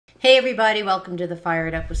Hey everybody, welcome to the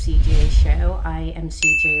Fired Up with CJ show. I am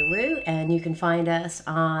CJ Wu, and you can find us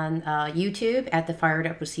on YouTube at the Fired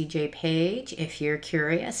Up with CJ page if you're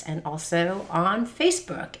curious, and also on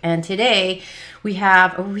Facebook. And today we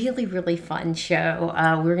have a really fun show.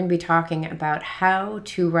 We're going to be talking about how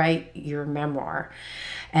to write your memoir.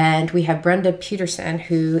 And we have Brenda Peterson,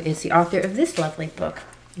 who is the author of this lovely book,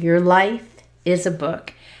 Your Life is a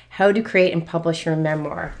Book, How to Create and Publish Your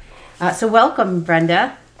Memoir. So welcome,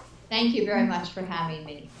 Brenda. Thank you very much for having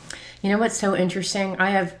me. You know what's so interesting?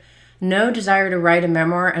 I have no desire to write a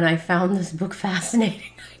memoir, and I found this book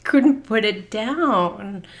fascinating. I couldn't put it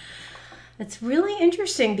down. It's really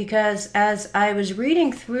interesting because as I was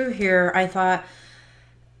reading through here, I thought,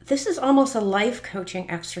 this is almost a life coaching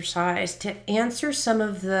exercise to answer some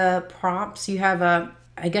of the prompts. You have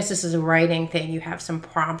I guess this is a writing thing, you have some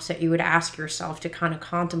prompts that you would ask yourself to kind of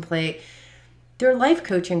contemplate. They're life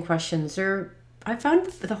coaching questions. I found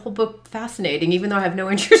the whole book fascinating, even though I have no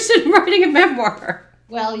interest in writing a memoir.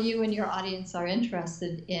 Well, you and your audience are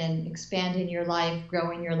interested in expanding your life,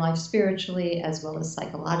 growing your life spiritually as well as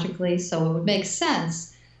psychologically. So it would make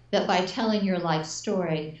sense that by telling your life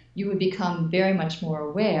story, you would become very much more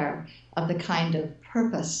aware of the kind of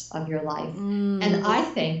purpose of your life. And I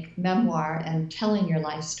think memoir and telling your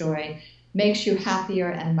life story makes you happier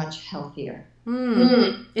and much healthier.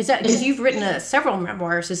 Is that because you've written several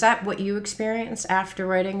memoirs? Is that what you experience after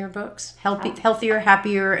writing your books? Healthier,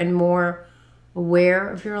 happier, and more aware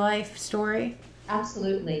of your life story?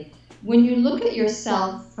 Absolutely. When you look at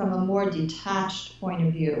yourself from a more detached point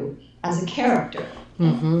of view as a character,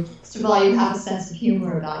 first of all, you have a sense of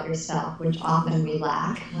humor about yourself, which often we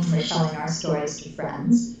lack when we're telling our stories to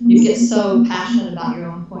friends. You get so passionate about your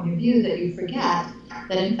own point of view that you forget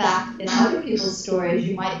that, in fact, in other people's stories,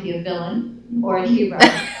 you might be a villain or a hero.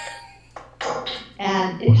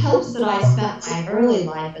 And it helps that I spent my early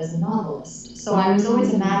life as a novelist, so I was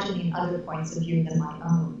always imagining other points of view than my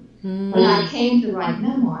own. When I came to write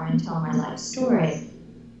memoir and tell my life story,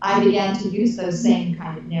 I began to use those same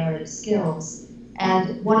kind of narrative skills.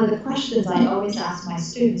 And one of the questions I always ask my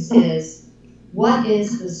students is, what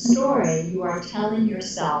is the story you are telling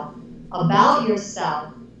yourself about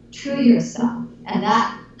yourself to yourself? And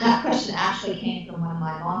that question actually came from one of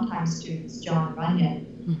my longtime students, John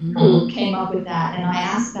Runyon, who came up with that, and I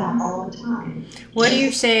ask that all the time. What are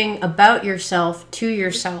you saying about yourself to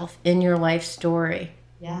yourself in your life story?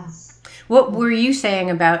 Yes. What were you saying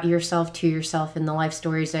about yourself to yourself in the life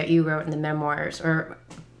stories that you wrote in the memoirs? Or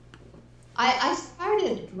I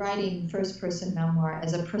started writing first-person memoir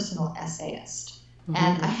as a personal essayist.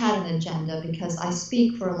 And I had an agenda because I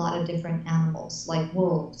speak for a lot of different animals, like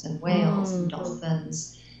wolves and whales and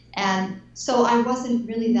dolphins. And so I wasn't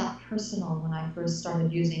really that personal when I first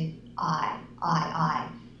started using I.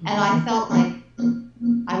 And I felt like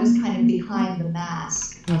I was kind of behind the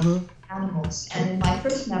mask of animals. And in my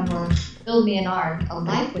first memoir, Build Me an Ark, A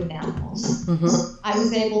Life with Animals, I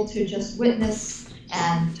was able to just witness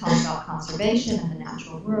and talk about conservation and the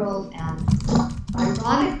natural world. And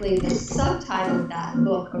ironically, the subtitle of that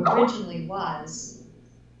book originally was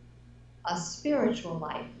A Spiritual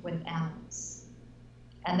Life with Animals.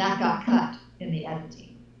 And that got cut in the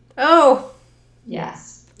editing. Oh!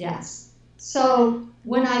 Yes. So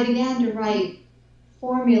when I began to write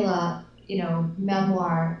formula,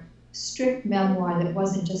 memoir, strict memoir that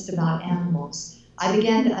wasn't just about animals, I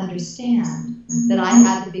began to understand that I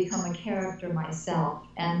had to become a character myself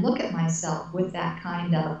and look at myself with that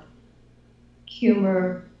kind of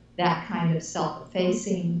humor, that kind of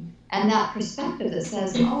self-effacing, and that perspective that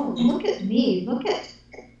says, oh, look at me, look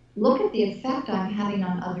at the effect I'm having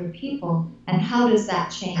on other people, and how does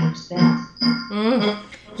that change them?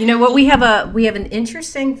 You know what? We have an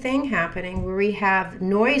interesting thing happening where we have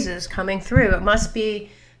noises coming through. It must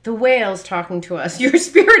be the whales talking to us. Your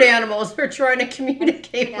spirit animals are trying to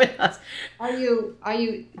communicate with us.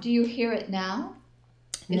 Do you hear it now?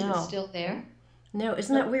 Is No. it still there? No,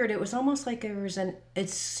 isn't that weird? It was almost like there was it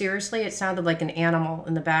sounded like an animal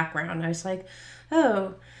in the background. I was like,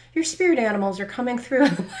 oh, your spirit animals are coming through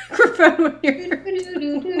the microphone.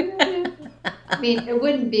 I mean, it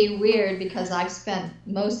wouldn't be weird because I've spent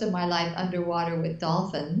most of my life underwater with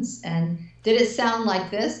dolphins. And did it sound like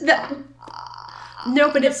this?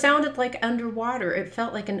 No, but it sounded like underwater. It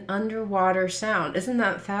felt like an underwater sound. Isn't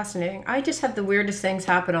that fascinating? I just have the weirdest things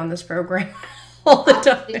happen on this program all the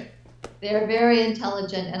time. They're very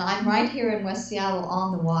intelligent, and I'm right here in West Seattle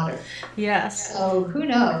on the water. Yes. So who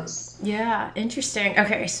knows? Yeah, interesting.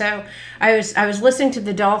 Okay, so I was listening to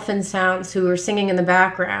the dolphin sounds who were singing in the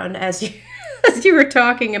background as you As you were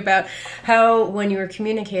talking about how when you were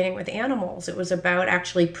communicating with animals, it was about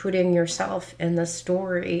actually putting yourself in the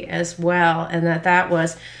story as well, and that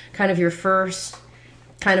was kind of your first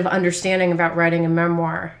kind of understanding about writing a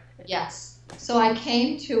memoir. Yes. So I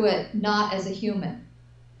came to it not as a human.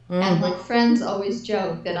 And my friends always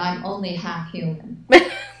joke that I'm only half human.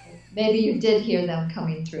 Maybe you did hear them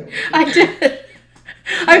coming through. I did.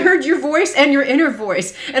 I heard your voice and your inner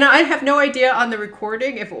voice, and I have no idea on the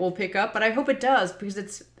recording if it will pick up, but I hope it does,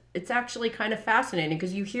 because it's actually kind of fascinating,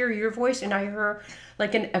 because you hear your voice and I hear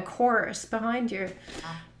like a chorus behind you.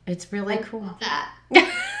 It's really cool. Love that.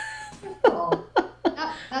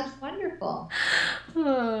 That's wonderful.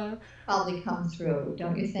 Probably come through,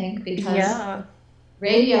 don't you think? Because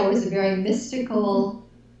radio is a very mystical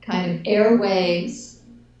kind of airwaves.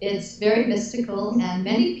 It's very mystical, and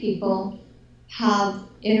many people have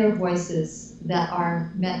inner voices that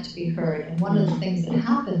are meant to be heard. And one of the things that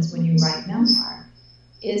happens when you write memoir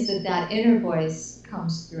is that inner voice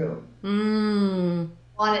comes through.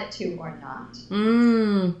 Want it to or not.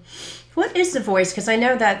 What is the voice? Because I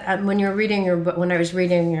know that when you're reading your book, when I was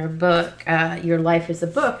reading your book, Your Life is a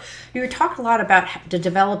Book, you talk a lot about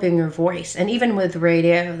developing your voice. And even with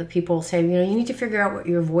radio, the people say, you need to figure out what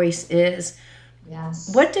your voice is.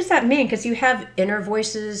 Yes. What does that mean? Because you have inner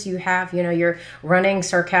voices, you have, your running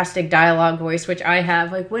sarcastic dialogue voice, which I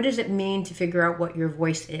have. Like, what does it mean to figure out what your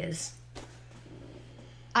voice is?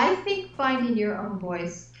 I think finding your own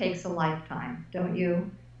voice takes a lifetime, don't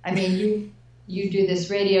you? I mean, you do this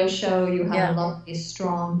radio show, you have a lovely,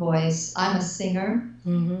 strong voice. I'm a singer.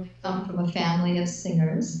 I come from a family of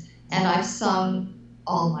singers, and I've sung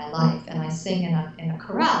all my life, and I sing in a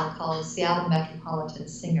chorale called Seattle Metropolitan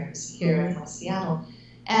Singers here in West Seattle.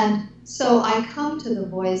 And so I come to the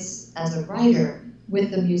voice as a writer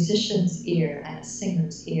with a musician's ear and a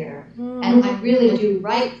singer's ear, and I really do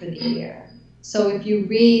write for the ear. So if you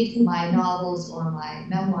read my novels or my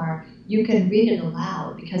memoir, you can read it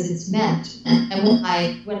aloud because it's meant. And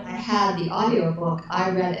when I had the audiobook,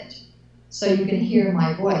 I read it. So you can hear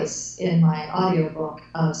my voice in my audiobook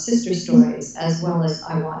of sister stories as well as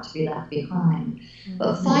I Want to Be Left Behind.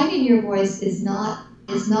 But finding your voice is not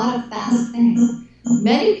a fast thing.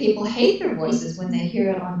 Many people hate their voices when they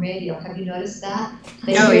hear it on radio. Have you noticed that?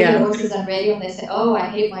 They hear their voices on radio and they say, oh, I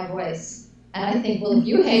hate my voice. And I think, well, if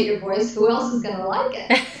you hate your voice, who else is going to like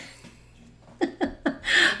it?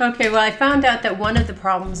 Okay, well, I found out that one of the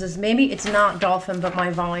problems is maybe it's not Dolphin, but my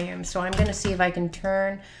volume. So I'm going to see if I can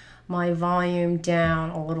turn my volume down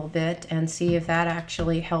a little bit and see if that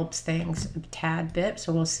actually helps things a tad bit.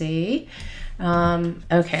 So we'll see.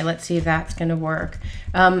 Okay, let's see if that's going to work.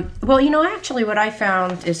 Well, actually what I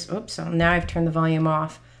found is, oops, so now I've turned the volume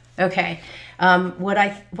off. Okay. What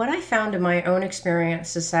I found in my own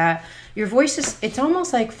experience is that your voice it's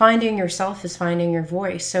almost like finding yourself is finding your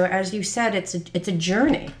voice. So as you said, it's a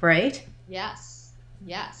journey, right? Yes.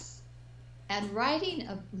 And writing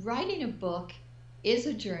a book is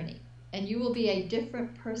a journey, and you will be a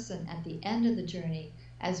different person at the end of the journey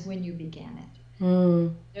as when you began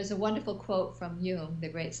it. There's a wonderful quote from Jung, the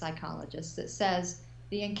great psychologist, that says,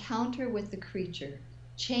 "The encounter with the creature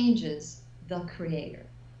changes the creator."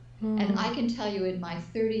 And I can tell you in my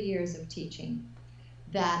 30 years of teaching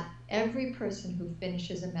that every person who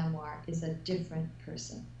finishes a memoir is a different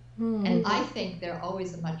person. And I think they're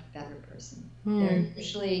always a much better person. They're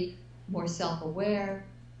usually more self-aware,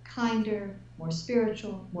 kinder, more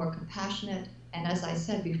spiritual, more compassionate, and as I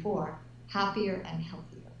said before, happier and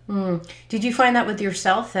healthier. Did you find that with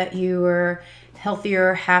yourself, that you were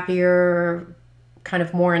healthier, happier, kind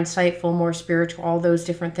of more insightful, more spiritual, all those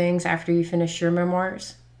different things after you finished your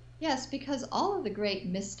memoirs? Yes, because all of the great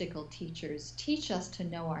mystical teachers teach us to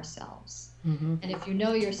know ourselves. And if you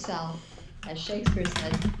know yourself, as Shakespeare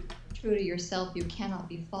said, true to yourself, you cannot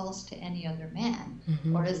be false to any other man.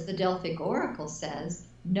 Or as the Delphic Oracle says,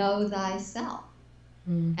 know thyself.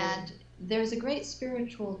 And there's a great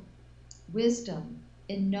spiritual wisdom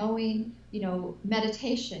in knowing,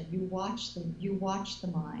 meditation. You watch the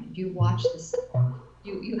mind, you watch the self.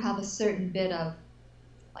 You have a certain bit of,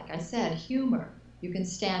 like I said, humor. You can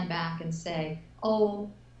stand back and say, oh,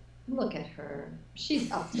 look at her.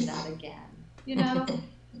 She's up to that again,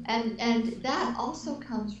 And that also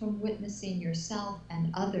comes from witnessing yourself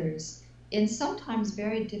and others in sometimes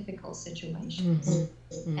very difficult situations.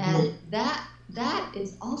 And that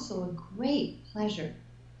is also a great pleasure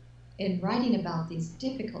in writing about these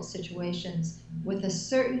difficult situations with a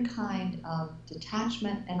certain kind of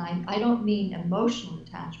detachment. And I don't mean emotional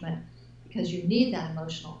detachment, because you need that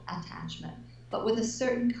emotional attachment, but with a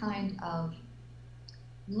certain kind of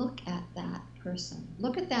look at that person,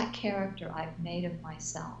 look at that character I've made of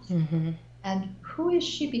myself, And who is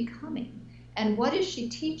she becoming? And what is she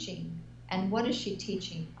teaching? And what is she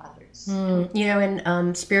teaching others? You know,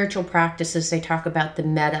 in spiritual practices, they talk about the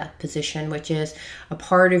meta position, which is a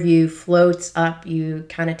part of you floats up. You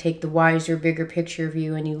kind of take the wiser, bigger picture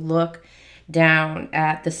view and you look down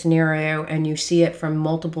at the scenario and you see it from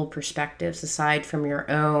multiple perspectives aside from your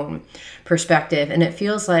own perspective. And it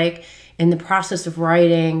feels like in the process of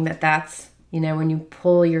writing that's, you know, when you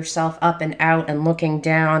pull yourself up and out and looking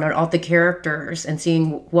down at all the characters and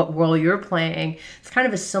seeing what role you're playing, it's kind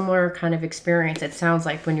of a similar kind of experience, it sounds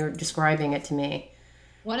like, when you're describing it to me.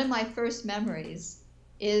 One of my first memories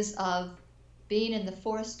is of being in the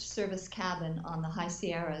Forest Service cabin on the High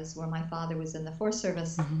Sierras where my father was in the Forest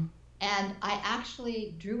Service. Mm-hmm. And I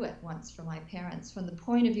actually drew it once for my parents from the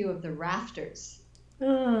point of view of the rafters.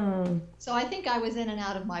 Oh. So I think I was in and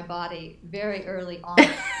out of my body very early on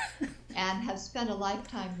and have spent a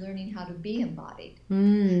lifetime learning how to be embodied.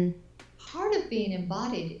 Part of being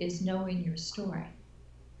embodied is knowing your story.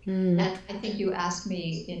 And I think you asked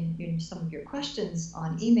me in some of your questions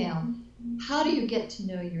on email, how do you get to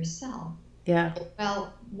know yourself? Yeah.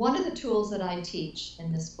 Well, one of the tools that I teach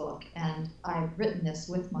in this book, and I've written this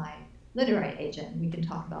with my literary agent, we can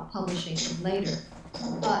talk about publishing later,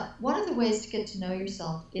 but one of the ways to get to know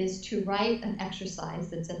yourself is to write an exercise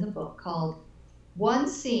that's in the book called One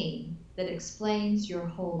Scene That Explains Your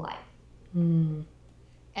Whole Life.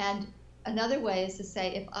 And another way is to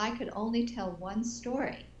say, if I could only tell one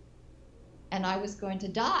story, and I was going to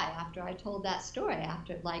die after I told that story,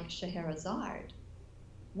 after, like Scheherazade,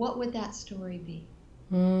 what would that story be?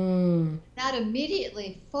 That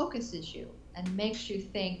immediately focuses you and makes you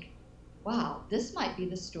think, wow, this might be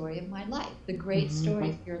the story of my life. The great story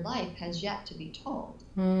of your life has yet to be told.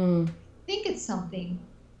 Think it's something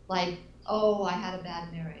like, oh, I had a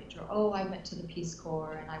bad marriage, or oh, I went to the Peace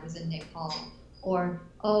Corps and I was in Nepal, or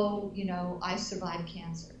oh, you know, I survived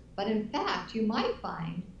cancer. But in fact, you might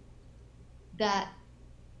find that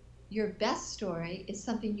your best story is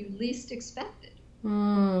something you least expected.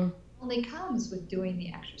 Only comes with doing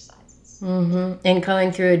the exercises. And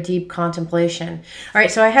going through a deep contemplation. All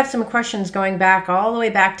right, so I have some questions going back all the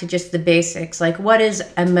way back to just the basics. Like, what is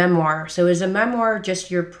a memoir? So is a memoir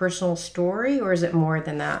just your personal story, or is it more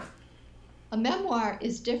than that? A memoir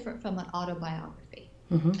is different from an autobiography.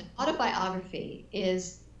 An autobiography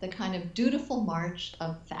is the kind of dutiful march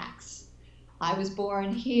of facts. I was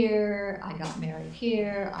born here, I got married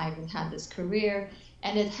here, I had this career,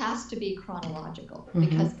 and it has to be chronological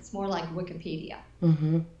because it's more like Wikipedia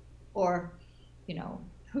or, you know,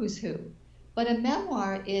 who's who. But a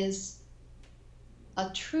memoir is a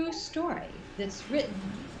true story that's written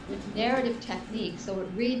with narrative technique, so it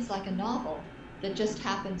reads like a novel that just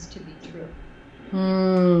happens to be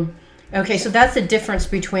true. Okay, so that's the difference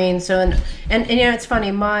between, and you know, it's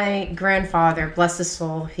funny, my grandfather, bless his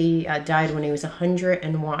soul, he died when he was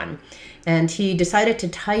 101, and he decided to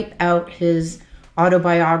type out his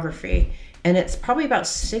autobiography, and it's probably about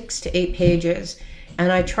 6 to 8 pages,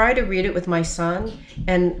 and I tried to read it with my son,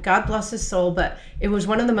 and God bless his soul, but it was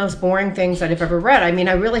one of the most boring things I've ever read. I mean,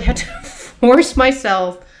 I really had to force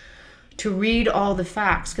myself to read all the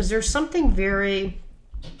facts, because there's something very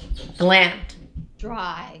bland.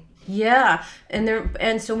 Dry. Yeah,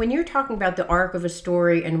 and so when you're talking about the arc of a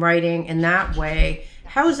story and writing in that way,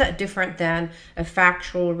 how is that different than a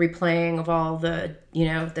factual replaying of all the, you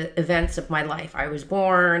know, the events of my life? I was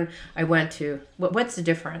born, I went to, what's the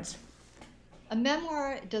difference? A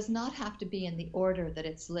memoir does not have to be in the order that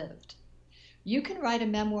it's lived. You can write a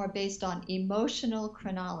memoir based on emotional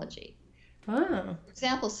chronology. For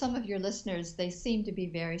example, some of your listeners, they seem to be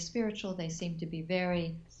very spiritual, they seem to be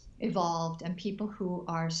very evolved, and people who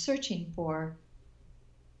are searching for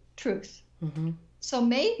truth. So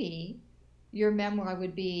maybe your memoir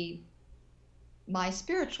would be my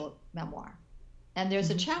spiritual memoir. And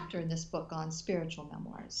there's a chapter in this book on spiritual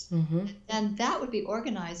memoirs. And that would be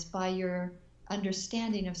organized by your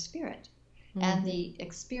understanding of spirit and the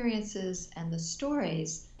experiences and the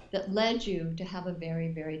stories that led you to have a very,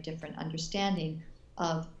 very different understanding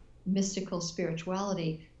of mystical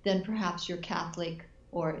spirituality than perhaps your Catholic,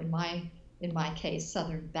 or in my case,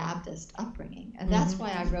 Southern Baptist upbringing. And that's why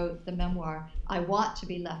I wrote the memoir, I Want to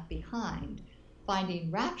Be Left Behind,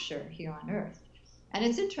 Finding Rapture Here on Earth. And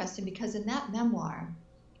it's interesting because in that memoir,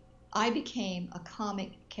 I became a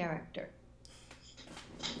comic character.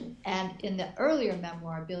 And in the earlier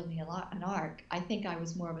memoir, Building an Ark, I think I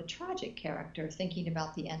was more of a tragic character, thinking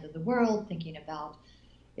about the end of the world, thinking about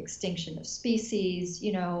extinction of species.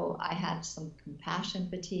 You know, I had some compassion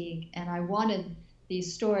fatigue, and I wanted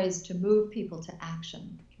these stories to move people to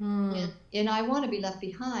action. In I Want to Be Left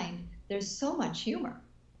Behind, there's so much humor.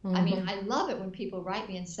 I mean, I love it when people write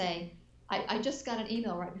me and say, I just got an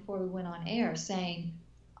email right before we went on air saying,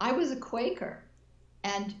 I was a Quaker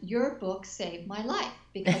and your book saved my life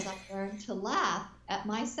because I learned to laugh at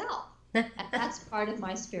myself. And that's part of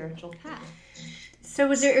my spiritual path.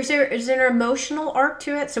 So is there an emotional arc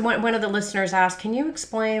to it? So one of the listeners asked, can you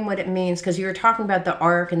explain what it means? Because you were talking about the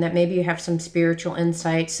arc and that maybe you have some spiritual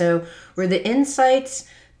insights. So were the insights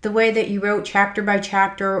the way that you wrote chapter by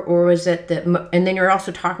chapter, or was it and then you're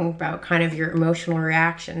also talking about kind of your emotional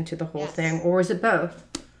reaction to the whole thing, or was it both?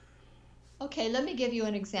 Okay, let me give you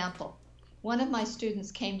an example. One of my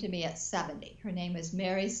students came to me at 70. Her name is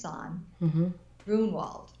Mary San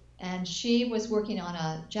Grunwald. And she was working on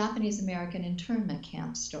a Japanese-American internment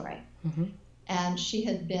camp story. And she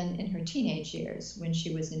had been in her teenage years when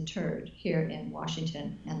she was interred here in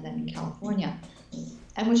Washington and then in California.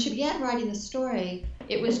 And when she began writing the story,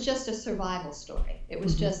 it was just a survival story. It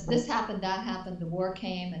was just this happened, that happened, the war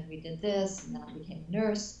came, and we did this, and then I became a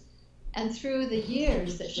nurse. And through the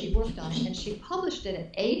years that she worked on it, and she published it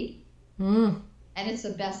at 80, and it's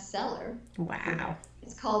a bestseller. Wow.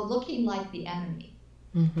 It's called Looking Like the Enemy.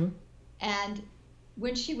 And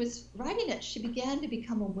when she was writing it, she began to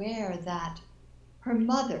become aware that her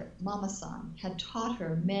mother, Mama-san, had taught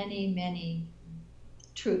her many, many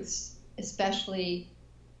truths, especially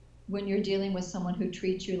when you're dealing with someone who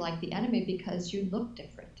treats you like the enemy because you look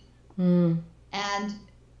different. And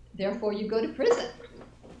therefore you go to prison.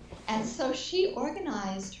 And so she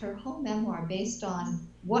organized her whole memoir based on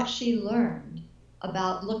what she learned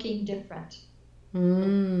about looking different.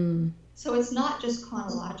 So it's not just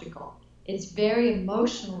chronological. It's very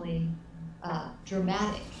emotionally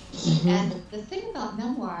dramatic. And the thing about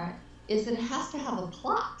memoir is that it has to have a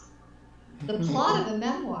plot. The plot of a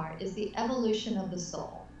memoir is the evolution of the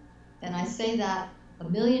soul. And I say that a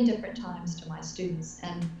million different times to my students.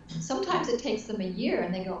 And sometimes it takes them a year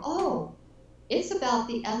and they go, oh, it's about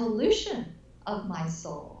the evolution of my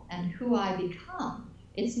soul and who I become.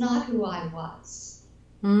 It's not who I was.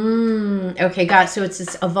 Okay, got it. So it's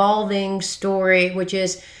this evolving story, which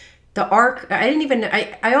is the arc.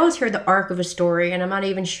 I always hear the arc of a story, and I'm not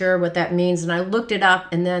even sure what that means. And I looked it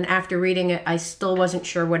up, and then after reading it, I still wasn't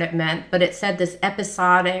sure what it meant. But it said this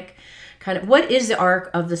episodic kind of, what is the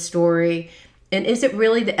arc of the story? And is it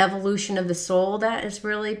really the evolution of the soul that is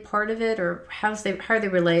really part of it, or how are they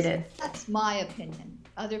related? That's my opinion.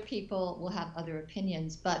 Other people will have other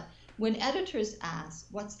opinions, but when editors ask,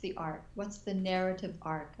 what's the arc, what's the narrative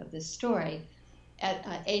arc of this story,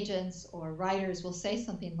 agents or writers will say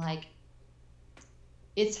something like,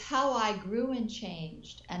 it's how I grew and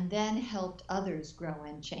changed and then helped others grow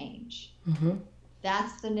and change.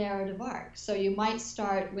 That's the narrative arc. So you might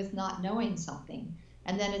start with not knowing something,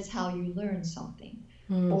 and then it's how you learn something.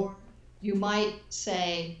 Or you might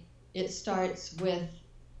say it starts with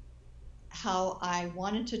how I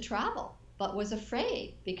wanted to travel but was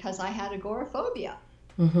afraid because I had agoraphobia.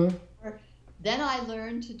 Or then I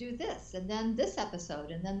learned to do this, and then this episode,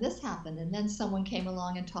 and then this happened, and then someone came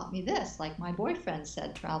along and taught me this, like my boyfriend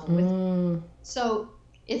said, travel with me. So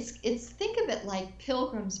it's think of it like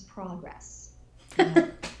Pilgrim's Progress.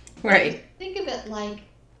 Right. Think of it like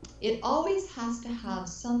it always has to have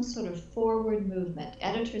some sort of forward movement.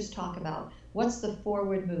 Editors talk about what's the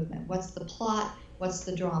forward movement, what's the plot, what's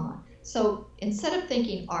the drama. So instead of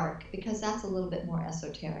thinking arc, because that's a little bit more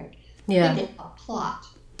esoteric, think a plot.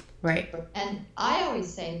 Right. And I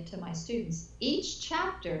always say to my students, each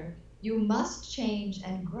chapter you must change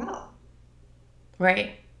and grow.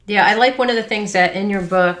 Right. Yeah, I like one of the things that in your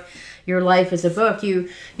book, Your Life is a Book, you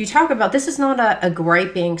talk about this is not a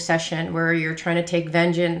griping session where you're trying to take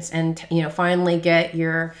vengeance and finally get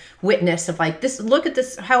your witness of like this, look at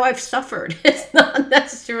this, how I've suffered. It's not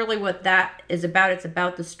necessarily what that is about. It's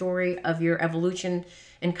about the story of your evolution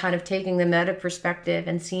and kind of taking the meta perspective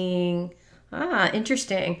and seeing,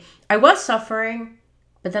 interesting. I was suffering,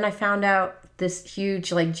 but then I found out this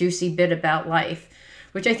huge like juicy bit about life,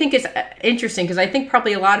 which I think is interesting because I think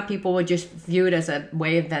probably a lot of people would just view it as a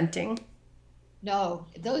way of venting. No,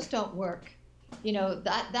 those don't work.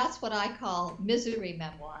 That's what I call misery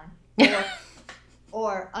memoir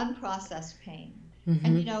or unprocessed pain.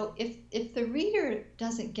 And if the reader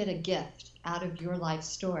doesn't get a gift out of your life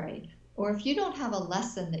story, or if you don't have a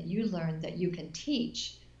lesson that you learned that you can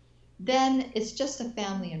teach, then it's just a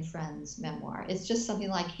family and friends memoir. It's just something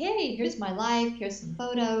like, hey, here's my life, here's some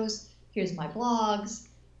photos, here's my blogs,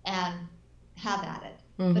 and have at it.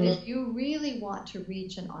 But if you really want to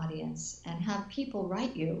reach an audience and have people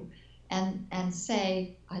write you and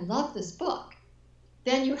say, I love this book,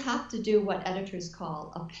 then you have to do what editors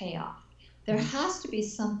call a payoff. There has to be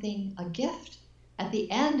something, a gift, at the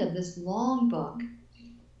end of this long book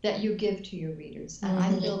that you give to your readers. And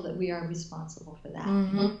I feel that we are responsible for that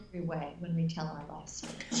in every way when we tell our life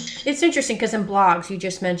story. It's interesting because in blogs, you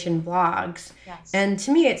just mentioned blogs. Yes. And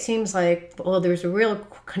to me, it seems like, well, there's a real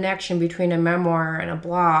connection between a memoir and a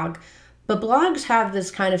blog. But blogs have this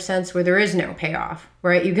kind of sense where there is no payoff,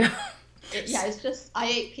 right? You go... It's just, I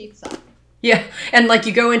ate pizza. Yeah. And like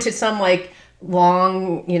you go into some like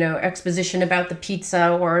long, exposition about the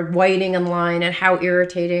pizza or waiting in line and how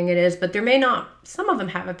irritating it is. But there may not, some of them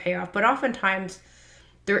have a payoff, but oftentimes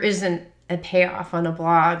there isn't a payoff on a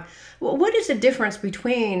blog. Well, what is the difference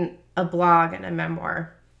between a blog and a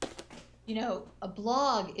memoir? A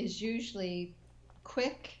blog is usually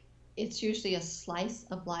quick. It's usually a slice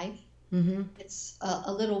of life. It's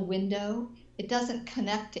a little window. It doesn't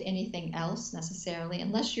connect to anything else necessarily,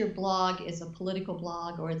 unless your blog is a political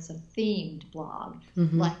blog or it's a themed blog,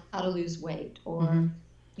 like how to lose weight or,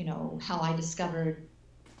 how I discovered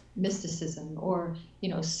mysticism or,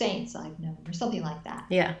 saints I've known or something like that.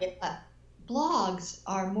 Yeah. Blogs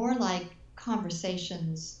are more like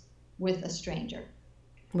conversations with a stranger.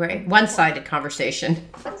 Right. One-sided conversation.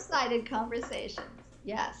 One-sided conversations,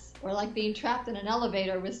 yes. Or like being trapped in an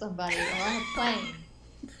elevator with somebody or on a plane.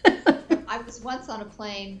 I was once on a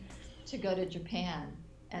plane to go to Japan,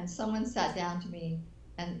 and someone sat down to me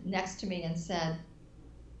and next to me and said,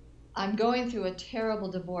 "I'm going through a terrible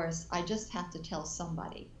divorce. I just have to tell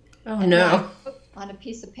somebody." Oh, and no. I wrote on a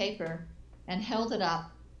piece of paper and held it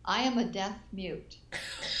up, "I am a deaf mute."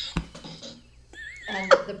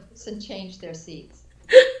 And the person changed their seats.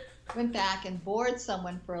 Went back and bored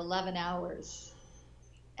someone for 11 hours.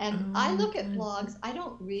 And I look at blogs. I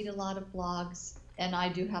don't read a lot of blogs. And I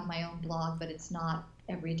do have my own blog, but it's not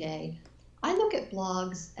every day. I look at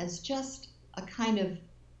blogs as just a kind of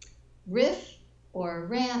riff or a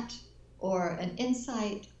rant or an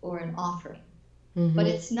insight or an offering. But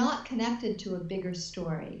it's not connected to a bigger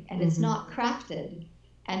story, and it's not crafted,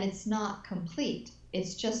 and it's not complete.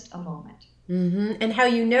 It's just a moment. And how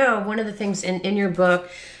one of the things in your book,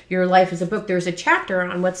 Your Life as a Book, there's a chapter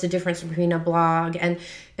on what's the difference between a blog. And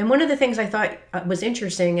one of the things I thought was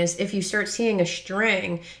interesting is if you start seeing a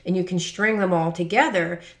string and you can string them all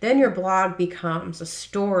together, then your blog becomes a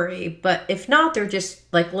story. But if not, they're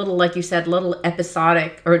just like little, like you said, little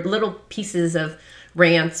episodic or little pieces of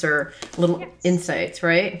rants or little insights,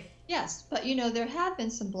 right? Yes, but there have been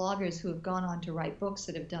some bloggers who have gone on to write books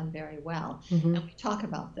that have done very well, and we talk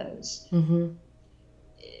about those.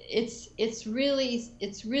 It's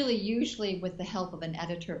really usually with the help of an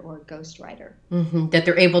editor or a ghostwriter that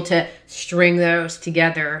they're able to string those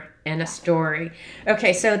together in a story.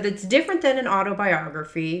 Okay, so that's different than an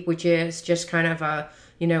autobiography, which is just kind of a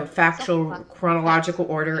factual chronological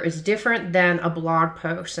order. Is different than a blog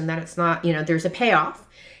post, and that it's not there's a payoff.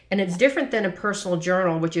 And it's different than a personal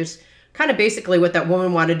journal, which is kind of basically what that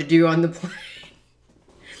woman wanted to do on the plane,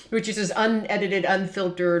 which is this unedited,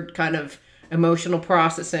 unfiltered kind of emotional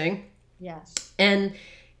processing. Yes. And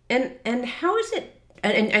how is it?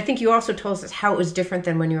 And I think you also told us how it was different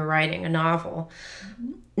than when you were writing a novel.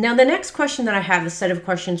 Now, the next question that I have, the set of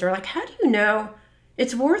questions are like, how do you know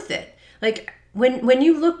it's worth it? Like, when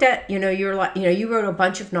you looked at, you wrote a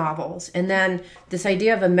bunch of novels, and then this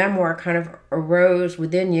idea of a memoir kind of arose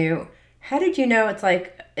within you. How did you know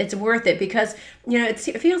it's worth it? Because, it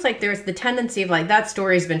feels like there's the tendency of like, that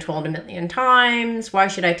story's been told a million times. Why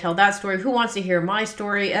should I tell that story? Who wants to hear my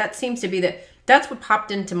story? That seems to be that's what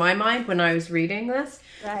popped into my mind when I was reading this.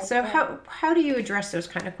 Right, so right. How do you address those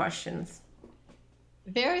kind of questions?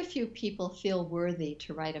 Very few people feel worthy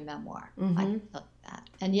to write a memoir. I can tell you that.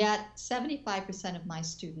 And yet 75% of my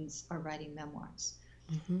students are writing memoirs.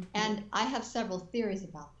 And I have several theories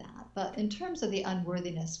about that. But in terms of the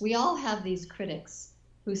unworthiness, we all have these critics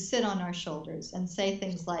who sit on our shoulders and say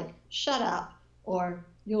things like, shut up, or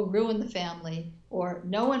you'll ruin the family, or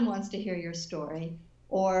no one wants to hear your story,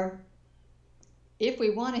 or if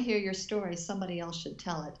we want to hear your story, somebody else should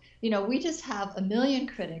tell it. We just have a million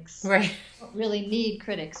critics. Right. We don't really need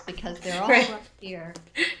critics because they're all right here.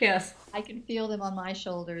 Yes. I can feel them on my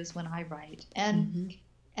shoulders when I write.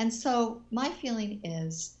 And so my feeling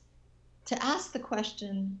is to ask the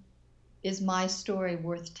question, is my story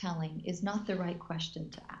worth telling, is not the right question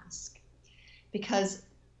to ask. Because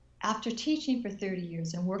after teaching for 30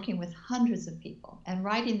 years and working with hundreds of people and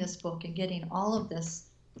writing this book and getting all of this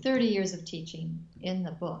 30 years of teaching in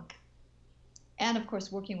the book, and of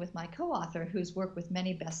course working with my co-author who's worked with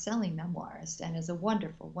many best-selling memoirists and is a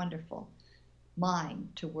wonderful, wonderful mind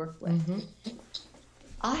to work with,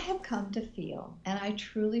 I have come to feel, and I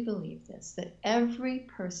truly believe this, that every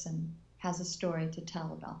person has a story to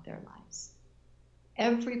tell about their lives.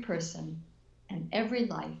 Every person and every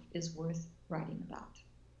life is worth writing about.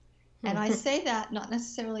 And I say that not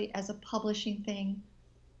necessarily as a publishing thing.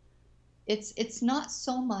 It's not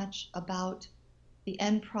so much about the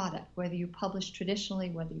end product, whether you publish traditionally,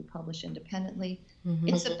 whether you publish independently.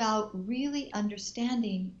 It's about really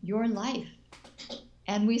understanding your life.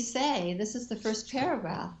 And we say, this is the first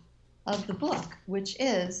paragraph of the book, which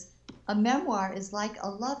is, a memoir is like a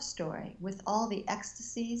love story with all the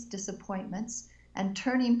ecstasies, disappointments, and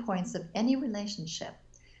turning points of any relationship.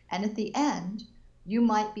 And at the end, you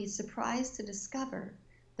might be surprised to discover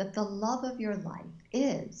that the love of your life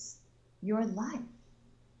is your life.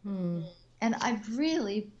 And I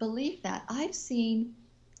really believe that. I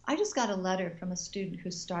just got a letter from a student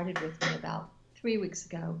who started with me about 3 weeks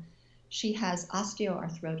ago. She has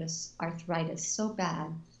arthritis so bad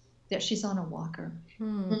that she's on a walker.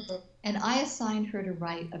 And I assigned her to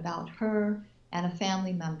write about her and a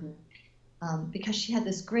family member because she had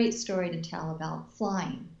this great story to tell about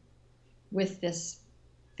flying with this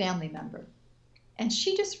family member. And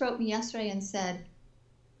she just wrote me yesterday and said,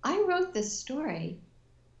 I wrote this story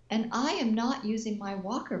and I am not using my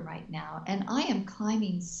walker right now, and I am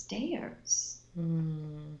climbing stairs.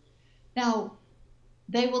 Now,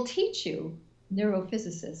 they will teach you,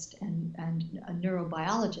 neurophysicists and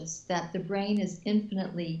neurobiologists, that the brain is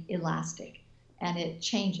infinitely elastic and it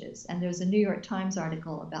changes. And there's a New York Times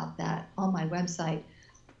article about that on my website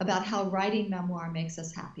about how writing memoir makes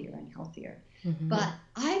us happier and healthier. But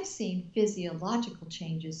I've seen physiological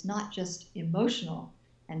changes, not just emotional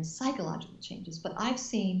and psychological changes, but I've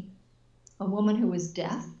seen a woman who was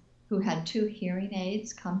deaf, who had 2 hearing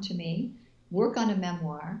aids, come to me, work on a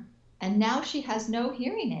memoir, and now she has no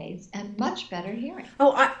hearing aids and much better hearing.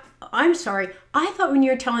 Oh, I'm sorry. I thought when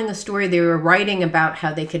you were telling the story, they were writing about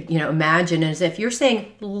how they could, imagine, as if you're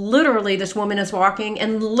saying literally this woman is walking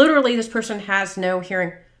and literally this person has no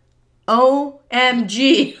hearing.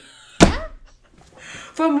 OMG.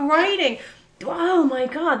 From writing. Oh my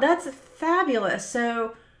God, that's fabulous.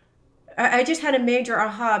 So I just had a major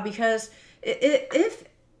aha, because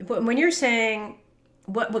when you're saying,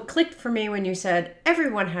 what clicked for me when you said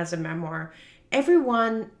everyone has a memoir,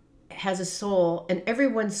 everyone has a soul, and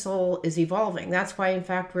everyone's soul is evolving. That's why, in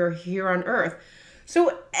fact, we're here on Earth.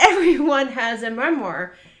 So everyone has a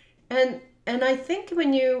memoir. And I think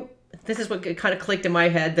this is what kind of clicked in my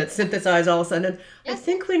head, that synthesized all of a sudden. Yes. I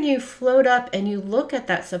think when you float up and you look at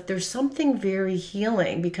that stuff, there's something very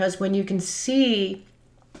healing, because when you can see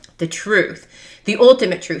the truth, the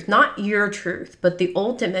ultimate truth, not your truth, but the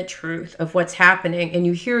ultimate truth of what's happening, and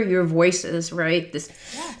you hear your voices, right?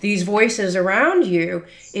 These voices around you,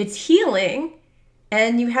 it's healing,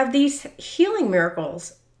 and you have these healing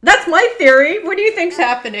miracles. That's my theory. What do you think's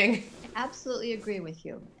happening? I absolutely agree with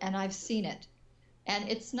you, and I've seen it. And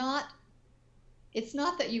it's not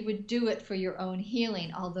that you would do it for your own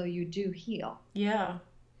healing, although you do heal. Yeah.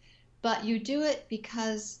 But you do it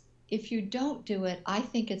because if you don't do it, I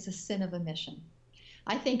think it's a sin of omission.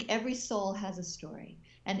 I think every soul has a story,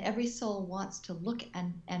 and every soul wants to look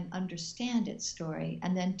and understand its story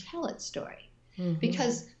and then tell its story.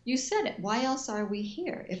 Because you said it, why else are we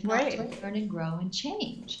here if not to learn and grow and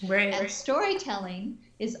change? And storytelling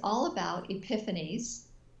is all about epiphanies,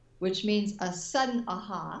 which means a sudden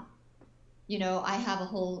aha. I have a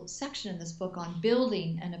whole section in this book on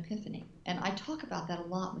building an epiphany, and I talk about that a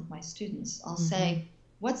lot with my students. I'll say,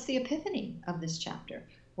 what's the epiphany of this chapter?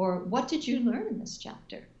 Or what did you learn in this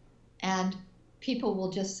chapter? And people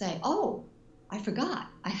will just say, oh, I forgot.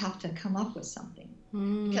 I have to come up with something.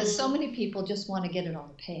 Because so many people just want to get it on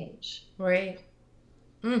the page. Right.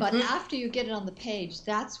 But after you get it on the page,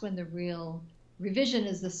 that's when the real revision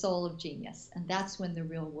is the soul of genius. And that's when the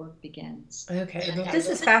real work begins. Okay. Well, this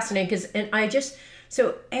is fascinating, because,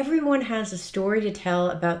 so everyone has a story to tell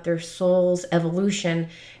about their soul's evolution.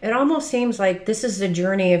 It almost seems like this is the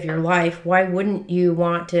journey of your life. Why wouldn't you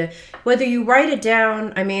want to, whether you write it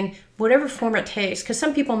down, whatever form it takes, because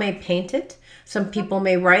some people may paint it, some people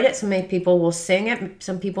may write it, some people will sing it,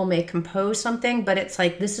 some people may compose something, but it's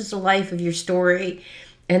like, this is the life of your story,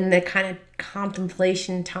 and the kind of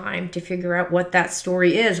contemplation time to figure out what that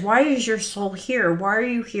story is. Why is your soul here? Why are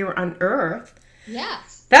you here on Earth?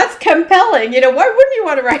 Yes. That's compelling. Why wouldn't you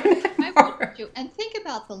want to write a memoir? Why wouldn't you? And think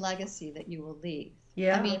about the legacy that you will leave.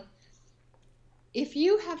 Yeah. If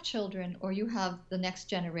you have children, or you have the next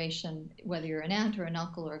generation, whether you're an aunt or an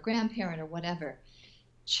uncle or a grandparent or whatever,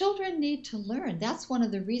 children need to learn. That's one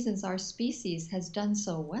of the reasons our species has done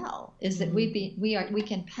so well, is that we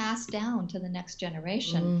can pass down to the next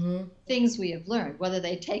generation things we have learned. Whether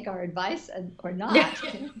they take our advice or not,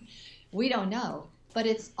 we don't know. But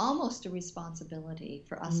it's almost a responsibility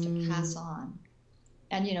for us to pass on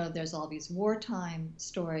And, there's all these wartime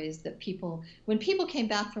stories that when people came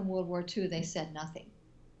back from World War II, they said nothing,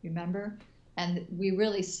 remember? And we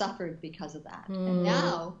really suffered because of that. And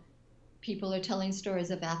now people are telling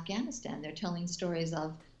stories of Afghanistan. They're telling stories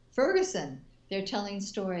of Ferguson. They're telling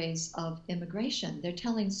stories of immigration. They're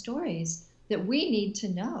telling stories that we need to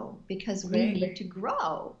know because we need to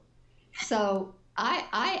grow. So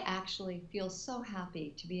I actually feel so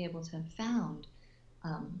happy to be able to have found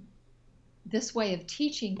this way of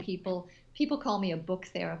teaching people. People call me a book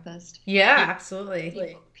therapist. Yeah,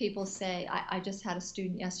 absolutely. People say, I just had a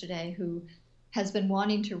student yesterday who has been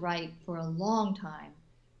wanting to write for a long time.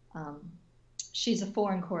 She's a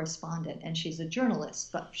foreign correspondent and she's a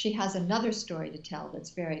journalist, but she has another story to tell that's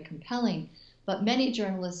very compelling. But many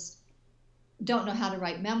journalists don't know how to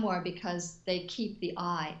write memoir because they keep the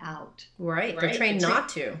I out. Right. They're trained not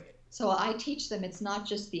to. So I teach them it's not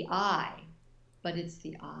just the I, but it's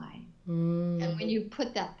the I. And when you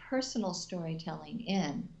put that personal storytelling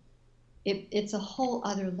in, it's a whole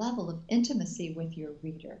other level of intimacy with your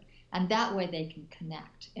reader. And that way they can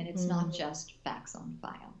connect. And it's not just facts on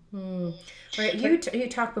file. Right. You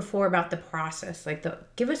talked before about the process.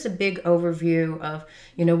 Give us a big overview of,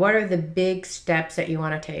 what are the big steps that you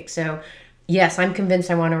want to take? So, yes, I'm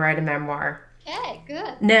convinced I want to write a memoir. Okay,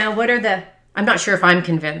 good. Now, I'm not sure if I'm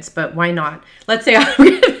convinced, but why not? Let's say I'm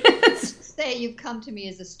convinced. Say you've come to me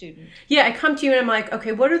as a student. Yeah, I come to you and I'm like,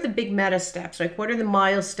 okay, what are the big meta steps? What are the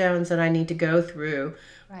milestones that I need to go through?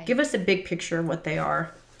 Right. Give us a big picture of what they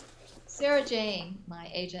are. Sarah Jane, my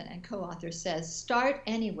agent and co-author, says, start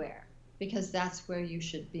anywhere because that's where you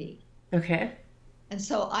should be. Okay. And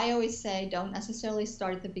so I always say, don't necessarily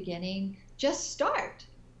start at the beginning, just start.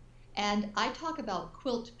 And I talk about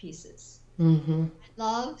quilt pieces. I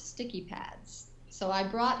love sticky pads. So I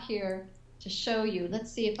brought here to show you.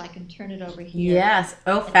 Let's see if I can turn it over here. Yes.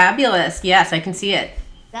 Oh, fabulous. Yes, I can see it.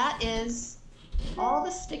 That is all the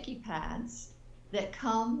sticky pads that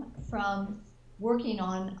come from working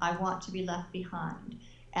on I Want to Be Left Behind.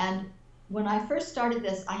 And when I first started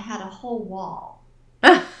this, I had a whole wall.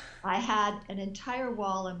 I had an entire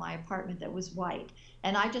wall in my apartment that was white.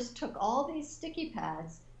 And I just took all these sticky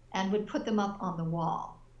pads and would put them up on the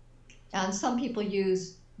wall. And some people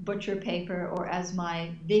use butcher paper, or as my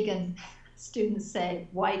vegan students say,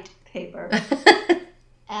 white paper.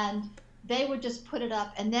 And they would just put it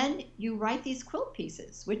up. And then you write these quilt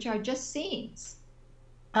pieces, which are just scenes.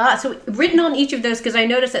 So written on each of those, because I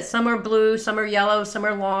noticed that some are blue, some are yellow, some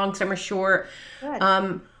are long, some are short. Good.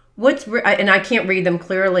 And I can't read them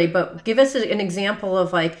clearly, but give us an example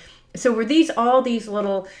of so were all these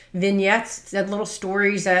little vignettes, that little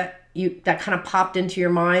stories that kind of popped into your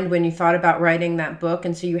mind when you thought about writing that book?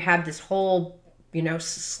 And so you had this whole,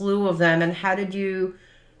 slew of them. And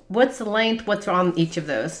what's the length? What's on each of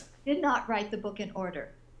those? Did not write the book in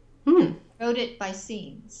order. Wrote it by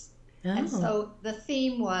scenes. Oh. And so the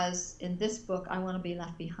theme was, in this book, I Want to Be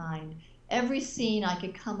Left Behind, every scene I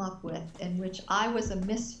could come up with in which I was a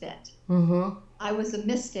misfit. I was a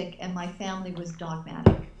mystic and my family was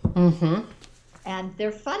dogmatic. And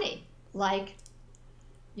they're funny. The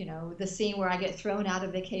scene where I get thrown out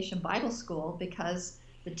of Vacation Bible School because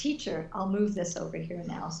the teacher, I'll move this over here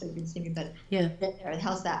now so you can see me better. Yeah. There,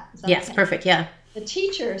 how's that? Is that yes, okay? Perfect, yeah. The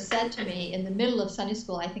teacher said to me in the middle of Sunday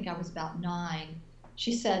school, I think I was about 9,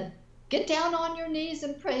 she said, get down on your knees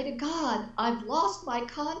and pray to God. I've lost my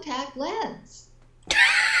contact lens.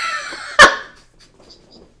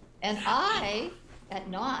 And I, at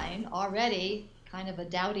 9, already kind of a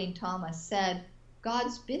doubting Thomas, said,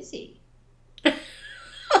 God's busy.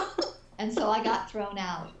 And so I got thrown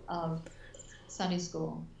out of Sunday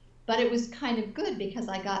school. But it was kind of good because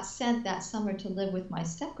I got sent that summer to live with my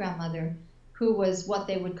step-grandmother, who was what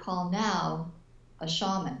they would call now a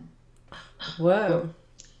shaman. Whoa.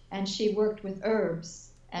 And she worked with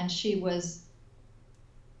herbs, and she was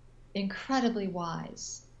incredibly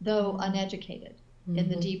wise, though uneducated, in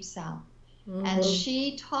the Deep South. And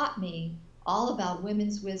she taught me all about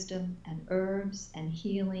women's wisdom and herbs and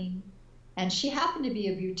healing. And she happened to be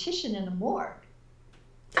a beautician in a morgue.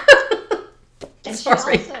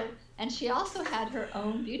 And she also had her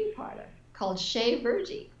own beauty parlor called Shea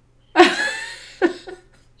Virgie.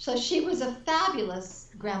 So she was a fabulous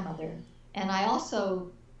grandmother. And I also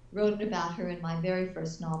wrote about her in my very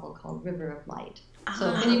first novel called River of Light.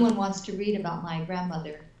 So if anyone wants to read about my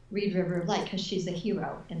grandmother, read River of Light, because she's a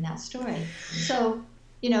hero in that story. So,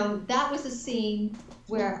 that was a scene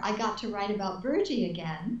where I got to write about Virgie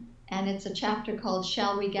again, and it's a chapter called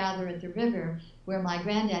Shall We Gather at the River, where my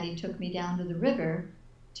granddaddy took me down to the river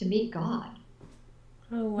to meet God.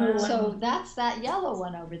 Oh, wow. So that's that yellow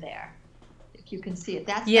one over there. if you can see it.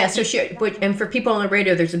 That's yeah. So and for people on the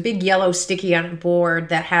radio, there's a big yellow sticky on a board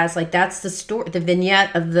that has like that's the story, the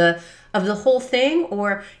vignette of the whole thing,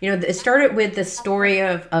 or it started with the story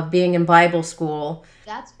of being in Bible school.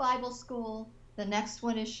 That's Bible school. The next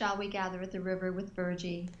one is Shall We Gather at the River with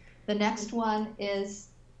Virgie. The next one is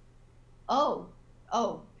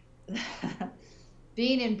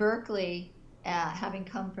being in Berkeley, having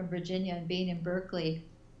come from Virginia and being in Berkeley,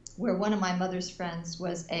 where one of my mother's friends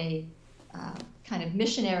was a kind of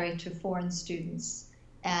missionary to foreign students,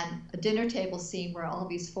 and a dinner table scene where all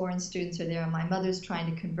these foreign students are there, and my mother's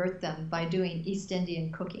trying to convert them by doing East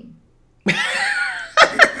Indian cooking.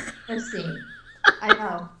 Her scene. I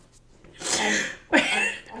know.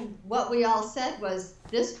 And what we all said was,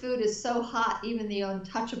 this food is so hot, even the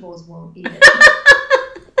untouchables won't eat it.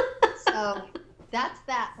 So that's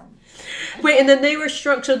that one. Wait, and then they were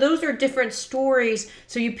struck. So those are different stories.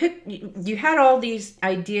 So you had all these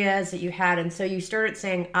ideas that you had, and so you started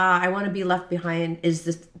saying, I want to be left behind is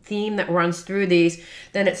the theme that runs through these.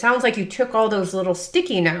 Then it sounds like you took all those little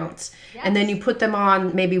sticky notes, yes, and then you put them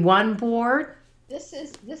on maybe one board. This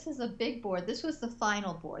is a big board. This was the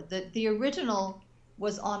final board. The original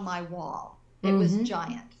was on my wall. It was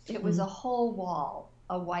giant. It was a whole wall,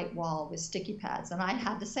 a white wall with sticky pads. And I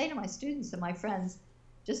had to say to my students and my friends,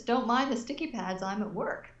 just don't mind the sticky pads, I'm at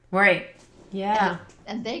work. Right. Yeah.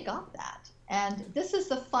 And they got that. And this is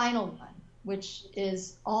the final one, which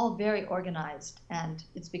is all very organized, and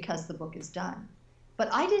it's because the book is done. But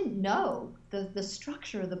I didn't know the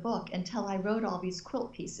structure of the book until I wrote all these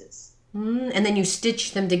quilt pieces. And then you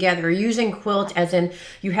stitched them together using quilt, as in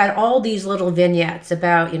you had all these little vignettes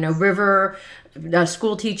about, river,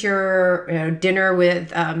 school teacher, dinner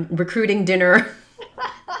with recruiting dinner.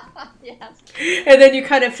 Yes. And then you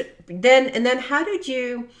kind of then how did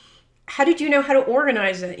you know how to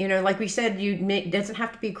organize it? Like we said, it doesn't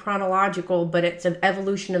have to be chronological, but it's an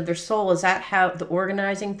evolution of their soul. Is that how the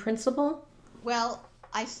organizing principle? Well,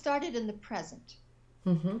 I started in the present.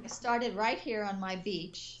 I started right here on my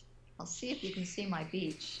beach. I'll see if you can see my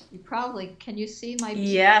beach. Can you see my beach?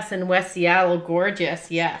 Yes, in West Seattle, gorgeous,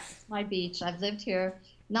 yes. My beach. I've lived here,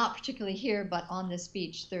 not particularly here, but on this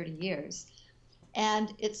beach 30 years.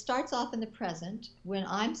 And it starts off in the present when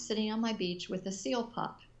I'm sitting on my beach with a seal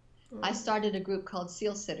pup. I started a group called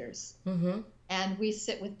Seal Sitters. And we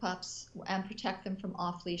sit with pups and protect them from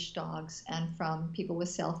off-leash dogs and from people with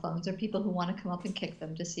cell phones or people who want to come up and kick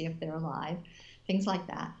them to see if they're alive, things like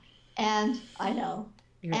that. And I know.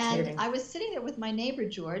 And I was sitting there with my neighbor,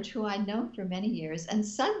 George, who I'd known for many years, and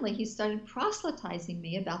suddenly he started proselytizing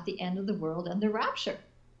me about the end of the world and the rapture.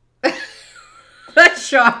 That's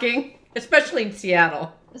shocking, especially in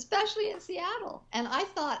Seattle. Especially in Seattle. And I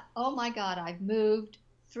thought, oh my God, I've moved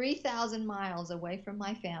 3,000 miles away from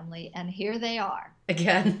my family, and here they are.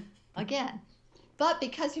 Again. But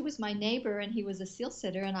because he was my neighbor and he was a seal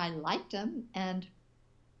sitter and I liked him and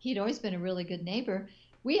he'd always been a really good neighbor,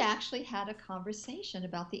 we actually had a conversation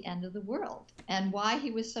about the end of the world and why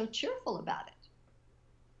he was so cheerful about it.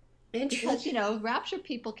 Because, rapture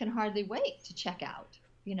people can hardly wait to check out,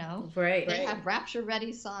 Right. They have rapture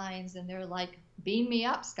ready signs and they're like, beam me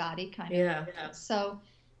up, Scotty, kind of. Yeah. So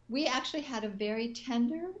we actually had a very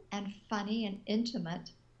tender and funny and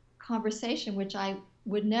intimate conversation, which I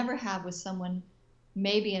would never have with someone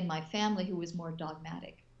maybe in my family who was more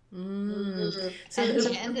dogmatic. So and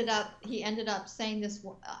he ended up saying this.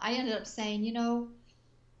 I ended up saying,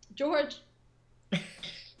 George,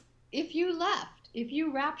 if you left, if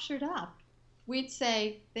you raptured up, we'd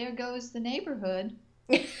say, there goes the neighborhood.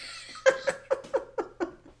 And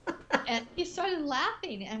he started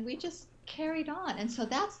laughing, and we just carried on. And so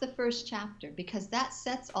that's the first chapter, because that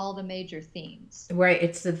sets all the major themes. Right.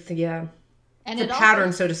 It's the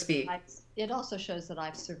pattern, so to speak. It also shows that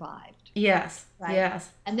I've survived. Yes. Right? Yes.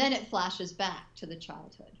 And then it flashes back to the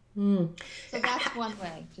childhood. So that's one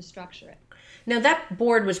way to structure it. Now that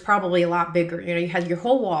board was probably a lot bigger. You had your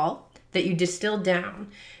whole wall that you distilled down.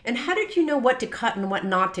 And how did you know what to cut and what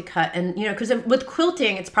not to cut? And, because with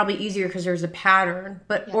quilting, it's probably easier because there's a pattern.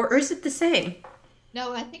 But yes. Or is it the same?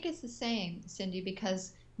 No, I think it's the same, Cindy,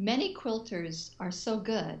 because many quilters are so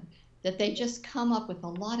good that they just come up with a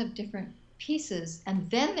lot of different pieces and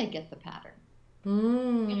then they get the pattern.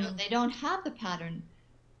 They don't have the pattern,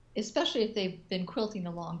 especially if they've been quilting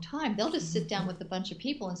a long time. They'll just sit down with a bunch of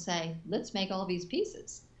people and say, let's make all these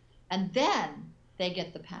pieces. And then they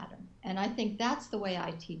get the pattern. And I think that's the way I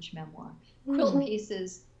teach memoir. Quilt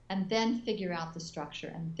pieces and then figure out the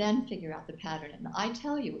structure and then figure out the pattern. And I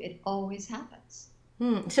tell you, it always happens.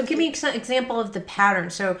 So give me an example of the pattern.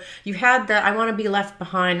 So you had the I Want to Be Left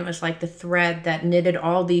Behind. It was like the thread that knitted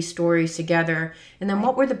all these stories together. And then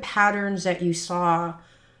what were the patterns that you saw?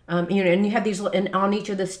 And you have these, and on each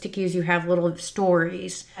of the stickies you have little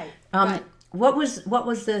stories. Right. What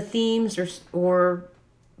was the themes or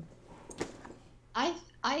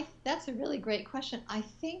That's a really great question. I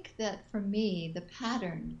think that for me, the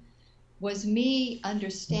pattern was me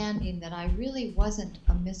understanding that I really wasn't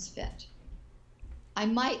a misfit. I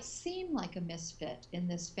might seem like a misfit in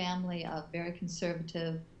this family of very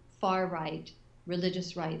conservative, far right,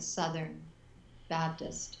 religious right, Southern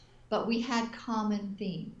Baptist, but we had common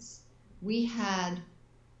themes. We had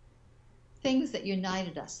things that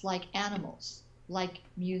united us, like animals, like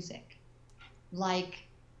music, like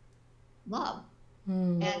love.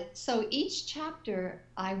 And so each chapter,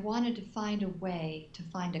 I wanted to find a way to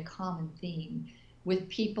find a common theme with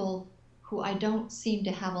people who I don't seem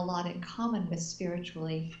to have a lot in common with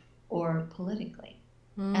spiritually or politically.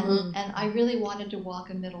 And I really wanted to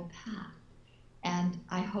walk a middle path. And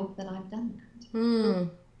I hope that I've done that.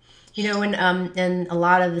 And a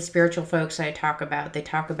lot of the spiritual folks they talk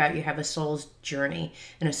about you have a soul's journey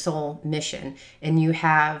and a soul mission, and you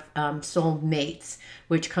have soul mates,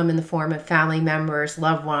 which come in the form of family members,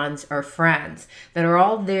 loved ones, or friends that are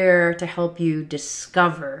all there to help you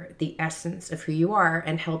discover the essence of who you are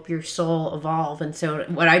and help your soul evolve. And so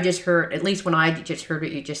what I just heard, at least when I just heard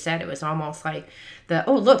what you just said, it was almost like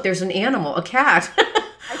oh, look, there's an animal, a cat.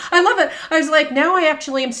 I love it. I was like, now I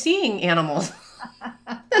actually am seeing animals.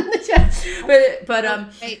 And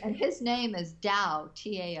his name is Tao,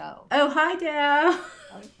 Tao. Oh, hi, Tao.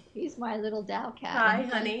 He's my little Tao cat. Hi,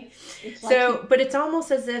 honey. But it's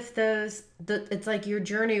almost as if it's like your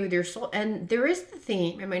journey with your soul, and there is the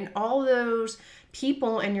theme. I mean, all those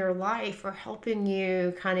people in your life are helping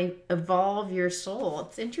you kind of evolve your soul.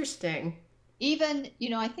 It's interesting. Even,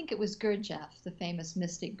 I think it was Gurdjieff, the famous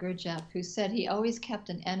mystic Gurdjieff, who said he always kept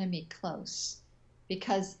an enemy close,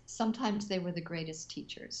 because sometimes they were the greatest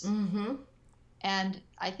teachers. And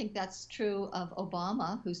I think that's true of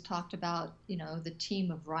Obama, who's talked about, the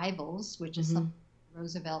team of rivals, which is something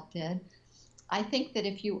Roosevelt did. I think that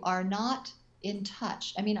if you are not in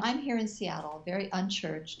touch, I mean, I'm here in Seattle, very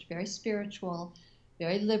unchurched, very spiritual,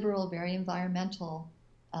 very liberal, very environmental,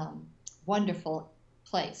 wonderful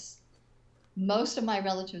place. Most of my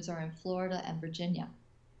relatives are in Florida and Virginia,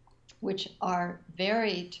 which are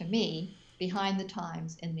very, to me, behind the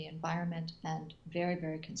times in the environment and very,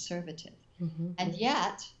 very conservative. And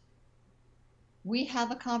yet, we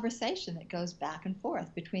have a conversation that goes back and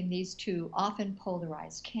forth between these two often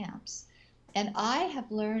polarized camps. And I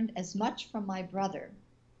have learned as much from my brother,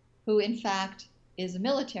 who in fact is a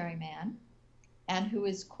military man and who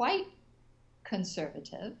is quite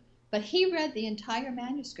conservative, but he read the entire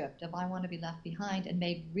manuscript of I Want to Be Left Behind and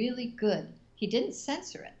made really good, he didn't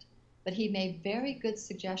censor it, but he made very good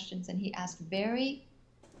suggestions, and he asked really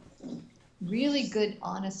good,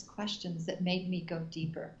 honest questions that made me go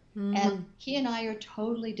deeper. And he and I are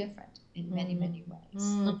totally different in many, many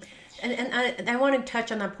ways. And I want to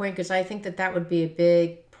touch on that point, because I think that would be a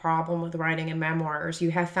big problem with writing a memoirs. You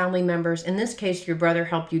have family members. In this case, your brother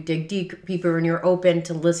helped you dig deeper, and you're open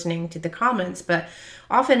to listening to the comments. But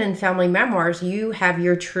often in family memoirs, you have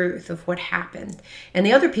your truth of what happened, and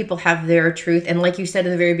the other people have their truth. And like you said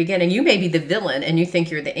in the very beginning, you may be the villain and you think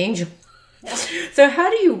you're the angel. So how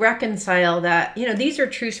do you reconcile that? These are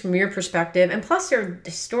truths from your perspective, and plus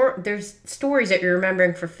there's stories that you're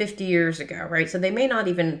remembering for 50 years ago, right? So they may not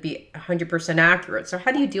even be 100% accurate. So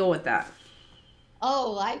how do you deal with that?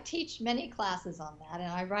 Oh, I teach many classes on that,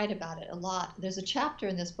 and I write about it a lot. There's a chapter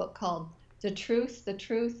in this book called The Truth,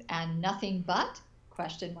 and Nothing But, ?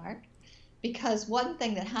 Because one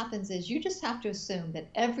thing that happens is you just have to assume that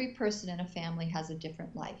every person in a family has a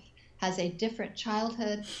different life, has a different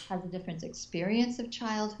childhood, has a different experience of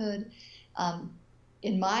childhood.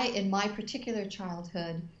 In my particular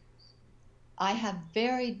childhood, I have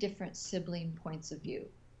very different sibling points of view.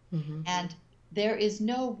 And there is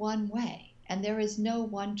no one way. And there is no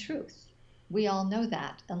one truth. We all know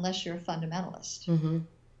that, unless you're a fundamentalist.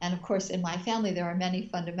 And of course, in my family, there are many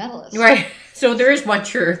fundamentalists. Right. So there is one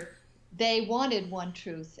truth. They wanted one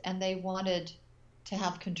truth, and they wanted to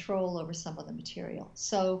have control over some of the material.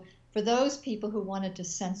 So for those people who wanted to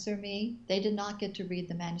censor me, they did not get to read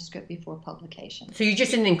the manuscript before publication. So you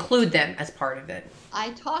just didn't include them as part of it.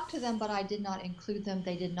 I talked to them, but I did not include them.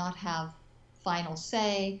 They did not have final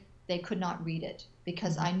say. They could not read it,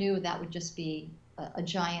 because I knew that would just be a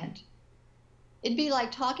giant. It'd be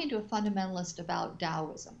like talking to a fundamentalist about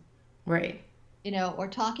Taoism. Right. Or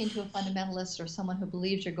talking to a fundamentalist or someone who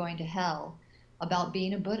believes you're going to hell about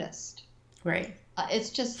being a Buddhist. Right.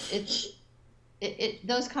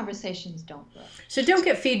 Those conversations don't work. So don't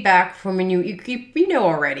get feedback from when you know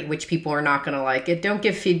already which people are not going to like it. Don't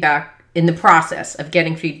give feedback in the process of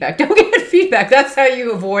getting feedback. Don't get feedback. That's how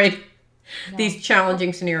you avoid these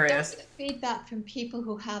challenging scenarios. Don't get feedback from people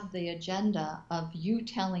who have the agenda of you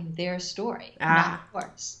telling their story, not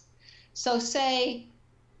yours. So say,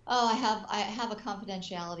 I have a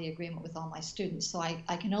confidentiality agreement with all my students, so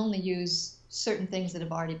I can only use certain things that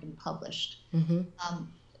have already been published. Mm-hmm.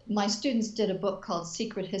 My students did a book called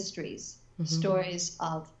Secret Histories, Stories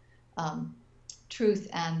of Truth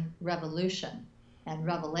and Revolution and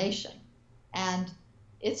Revelation. And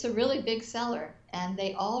it's a really big seller, and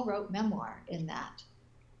they all wrote memoir in that.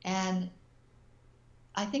 And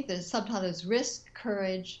I think the subtitle is Risk,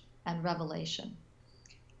 Courage, and Revelation.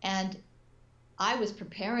 And I was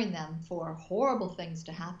preparing them for horrible things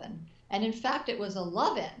to happen. And in fact, it was a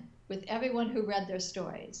love-in with everyone who read their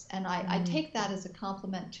stories. And I take that as a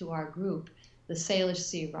compliment to our group, the Salish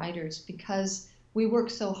Sea Writers, because we work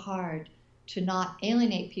so hard to not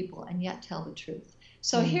alienate people and yet tell the truth.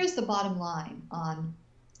 So here's the bottom line on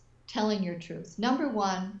telling your truth. Number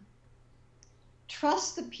one,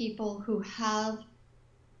 trust the people who have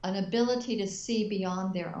an ability to see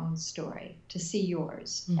beyond their own story, to see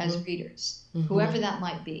yours as readers, whoever that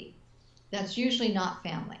might be. That's usually not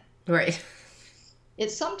family. Right. It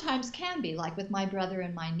sometimes can be, like with my brother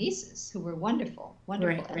and my nieces, who were wonderful,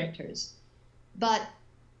 wonderful editors. But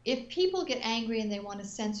if people get angry and they want to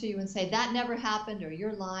censor you and say, that never happened, or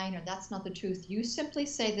you're lying, or that's not the truth, you simply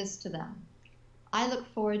say this to them. I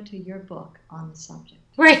look forward to your book on the subject.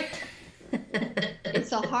 Right.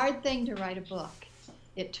 It's a hard thing to write a book.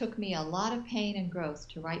 It took me a lot of pain and growth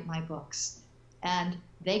to write my books. And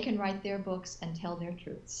they can write their books and tell their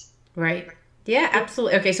truths. Right. Yeah,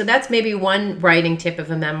 absolutely. Okay, so that's maybe one writing tip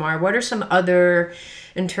of a memoir. What are some other,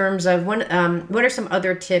 in terms of what are some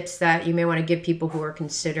other tips that you may want to give people who are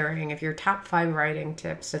considering, if your top 5 writing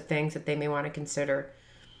tips of things that they may want to consider?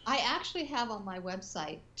 I actually have on my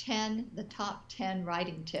website the top 10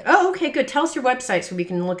 writing tips. Oh, okay, good. Tell us your website so we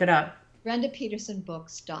can look it up.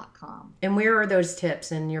 BrendaPetersonBooks.com. And where are those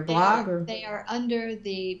tips? In your blog? They are under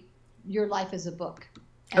the Your Life as a Book.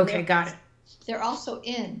 Okay, got it. They're also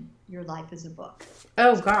in Your Life as a Book.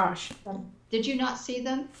 Oh, gosh. Did you not see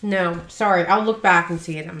them? No, sorry. I'll look back and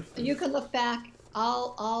see them. You can look back.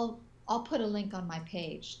 I'll put a link on my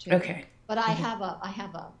page too. Okay. But I have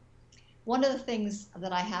one of the things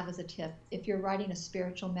that I have as a tip, if you're writing a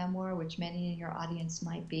spiritual memoir, which many in your audience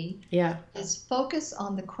might be, is focus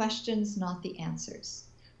on the questions, not the answers.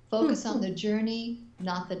 Focus on the journey,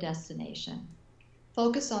 not the destination.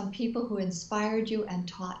 Focus on people who inspired you and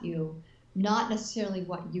taught you, not necessarily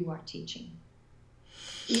what you are teaching.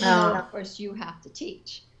 Even though, of course, you have to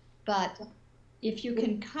teach. But if you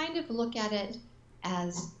can kind of look at it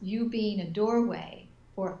as you being a doorway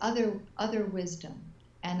for other wisdom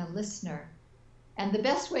and a listener, and the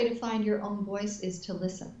best way to find your own voice is to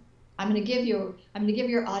listen. I'm going to give your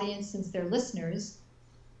audience, since they're listeners,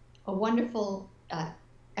 a wonderful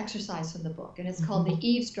exercise from the book, and it's called the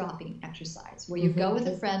eavesdropping exercise, where you go with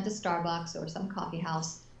a friend to Starbucks or some coffee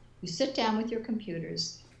house, you sit down with your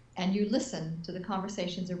computers, and you listen to the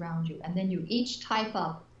conversations around you, and then you each type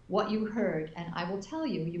up what you heard, and I will tell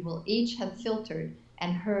you, you will each have filtered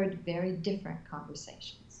and heard very different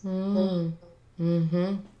conversations.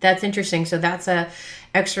 That's interesting. So that's a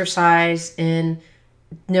exercise in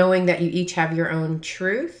knowing that you each have your own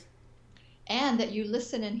truth. And that you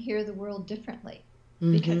listen and hear the world differently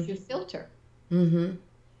because you filter.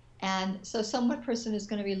 And so one person is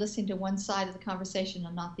going to be listening to one side of the conversation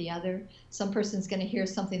and not the other. Some person's going to hear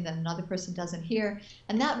something that another person doesn't hear.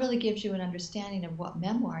 And that really gives you an understanding of what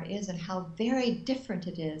memoir is and how very different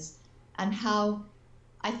it is, and how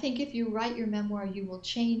I think if you write your memoir, you will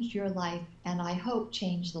change your life, and I hope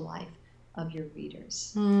change the life of your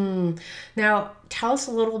readers. Now, tell us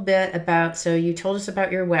a little bit about, so you told us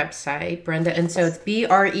about your website, Brenda, and so it's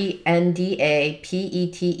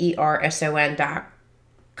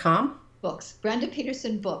BrendaPetersonBooks.com? Books. Brenda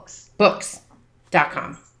Peterson Books.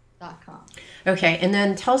 Books.com. Okay, and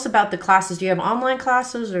then tell us about the classes. Do you have online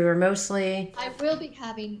classes or mostly? I will be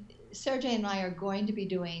having, Sergey and I are going to be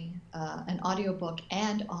doing an audiobook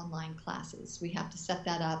and online classes. We have to set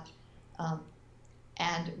that up.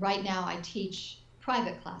 And right now I teach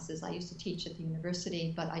private classes. I used to teach at the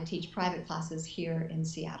university, but I teach private classes here in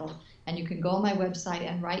Seattle. And you can go on my website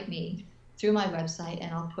and write me through my website,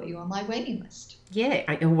 and I'll put you on my waiting list. Yeah,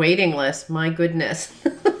 a waiting list. My goodness.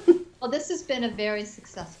 Well, this has been a very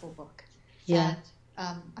successful book. Yeah.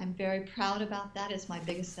 And I'm very proud about that. It's my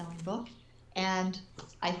biggest selling book. and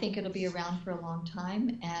I think it'll be around for a long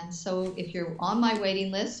time. And so if you're on my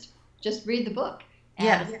waiting list, just read the book.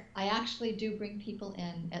 And I actually do bring people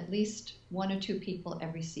in, at least 1 or 2 people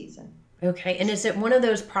every season. Okay. And is it one of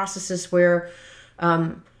those processes where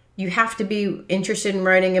you have to be interested in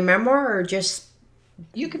writing a memoir, or just...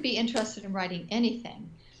 You could be interested in writing anything.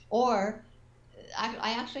 Or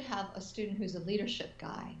I actually have a student who's a leadership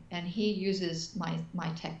guy, and he uses my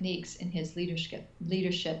techniques in his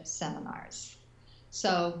leadership seminars.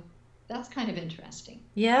 So that's kind of interesting.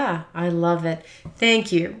 Yeah, I love it.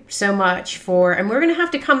 Thank you so much for, and we're going to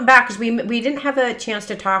have to come back because we didn't have a chance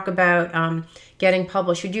to talk about getting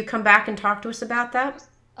published. Would you come back and talk to us about that?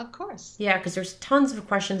 Of course. Yeah, because there's tons of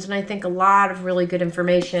questions, and I think a lot of really good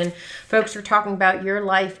information. Folks, we're talking about Your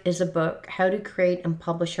Life is a Book, how to create and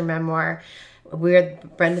publish your memoir. We're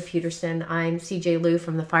Brenda Peterson. I'm CJ Liu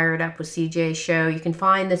from the Fire It Up with CJ show. You can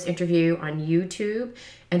find this interview on YouTube,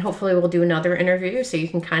 and hopefully we'll do another interview so you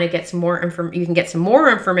can kind of get some more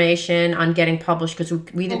information on getting published, because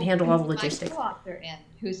we didn't handle all the logistics. My co-author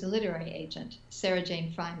who's a literary agent, Sarah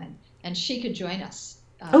Jane Fryman, and she could join us.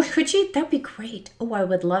 Oh, could she? That'd be great. Oh, I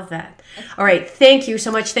would love that. All right. Thank you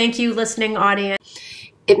so much. Thank you, listening audience.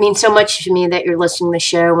 It means so much to me that you're listening to the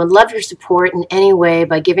show, and love your support in any way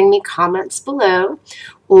by giving me comments below,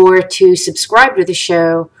 or to subscribe to the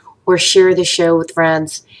show, or share the show with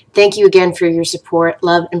friends. Thank you again for your support.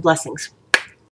 Love and blessings.